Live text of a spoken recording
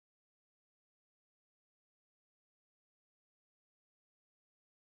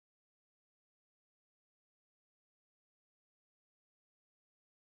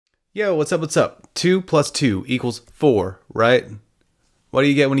Yo, what's up, what's up? 2 plus 2 equals 4, right? What do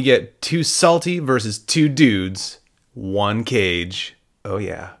you get when you get 2 salty versus 2 dudes? 1 cage. Oh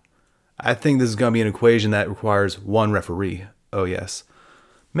yeah. I think this is going to be an equation that requires 1 referee. Oh yes.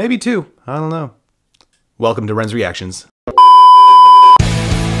 Maybe 2. I don't know. Welcome to RENZ Reactions.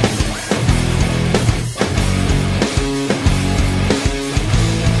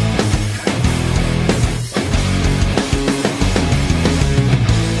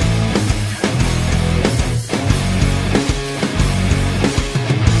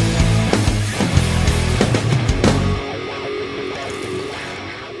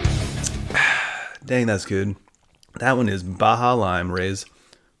 Dang, that's good. That one is Baja Lime, Raze.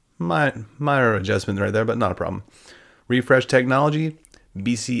 Minor adjustment right there, but not a problem. Refresh technology,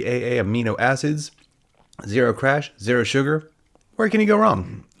 BCAA amino acids, 0 crash, 0 sugar. Where can you go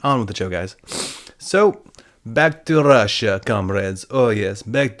wrong? On with the show, guys. So, back to Russia, comrades. Oh yes,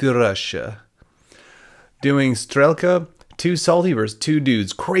 back to Russia. Doing strelka, 2 salty versus 2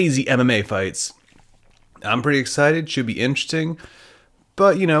 dudes. Crazy MMA fights. I'm pretty excited, should be interesting.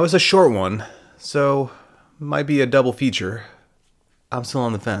 But, you know, it's a short one. So, might be a double feature. I'm still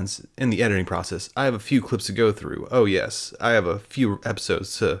on the fence in the editing process. I have a few clips to go through. Oh yes, I have a few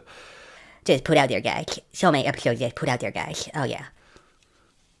episodes to just put out there, guys. So many episodes just put out there, guys. Oh yeah.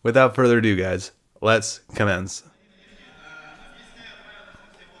 Without further ado, guys, let's commence.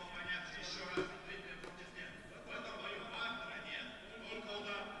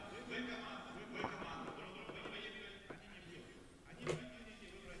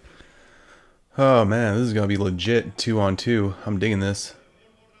 Oh man, this is gonna be legit 2-on-2. I'm digging this.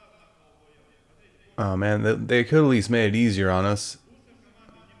 Oh man, they could at least made it easier on us.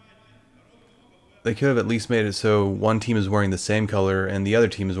 They could have at least made it so one team is wearing the same color and the other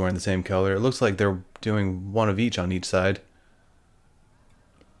team is wearing the same color. It looks like they're doing one of each on each side.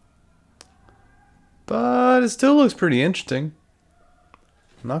 But it still looks pretty interesting.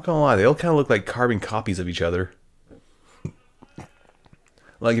 I'm not gonna lie, they all kind of look like carbon copies of each other.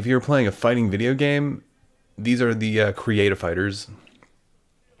 Like if you were playing a fighting video game, these are the creative fighters.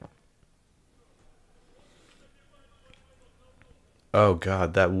 Oh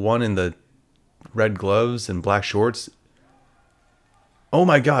god, that one in the red gloves and black shorts. Oh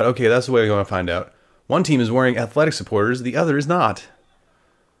my god, okay, that's the way I'm going to find out. One team is wearing athletic supporters, the other is not.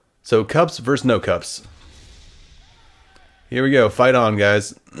 So cups versus no cups. Here we go, fight on,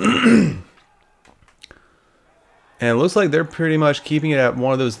 guys. And it looks like they're pretty much keeping it at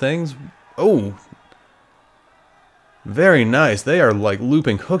one of those things. Oh. Very nice. They are like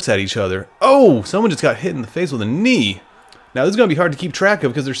looping hooks at each other. Oh, someone just got hit in the face with a knee. Now this is going to be hard to keep track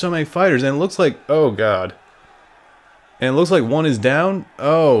of because there's so many fighters. And it looks like, oh god. And it looks like one is down.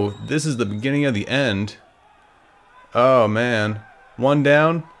 Oh, this is the beginning of the end. Oh man. One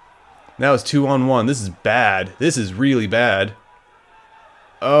down. Now it's 2-on-1. This is bad. This is really bad.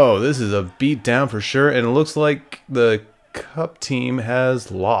 Oh, this is a beat down for sure, and it looks like the cup team has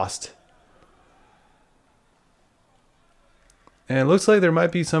lost. And it looks like there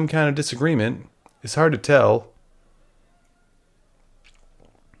might be some kind of disagreement. It's hard to tell.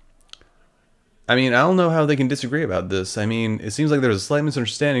 I mean, I don't know how they can disagree about this. I mean, it seems like there's a slight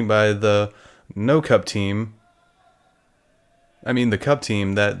misunderstanding by the no cup team. I mean, the cup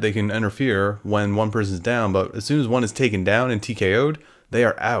team, that they can interfere when one person's down, but as soon as one is taken down and TKO'd, they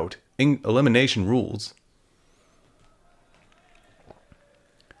are out. Elimination rules.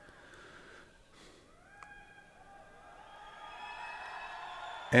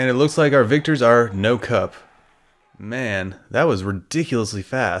 And it looks like our victors are no cup. Man, that was ridiculously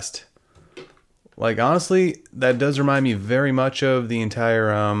fast. Like, honestly, that does remind me very much of the entire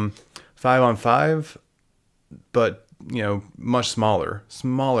 5-on-5, but, you know, much smaller.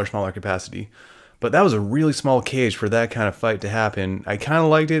 Smaller capacity. But that was a really small cage for that kind of fight to happen. I kind of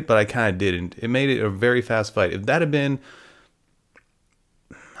liked it, but I kind of didn't. It made it a very fast fight. If that had been,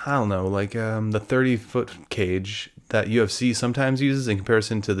 I don't know, like the 30-foot cage that UFC sometimes uses in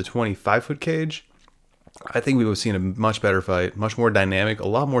comparison to the 25-foot cage, I think we would have seen a much better fight, much more dynamic, a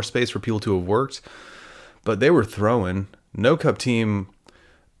lot more space for people to have worked. But they were throwing. No cup team,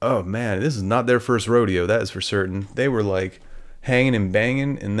 oh man, this is not their first rodeo, that is for certain. They were like hanging and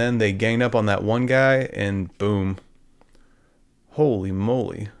banging, and then they ganged up on that one guy, and boom. Holy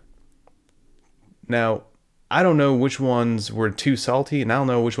moly. Now, I don't know which ones were too salty, and I don't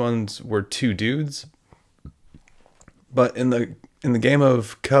know which ones were 2 dudes. But in the game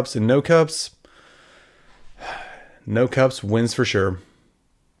of cups and no cups wins for sure.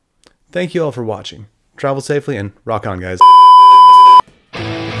 Thank you all for watching. Travel safely and rock on, guys.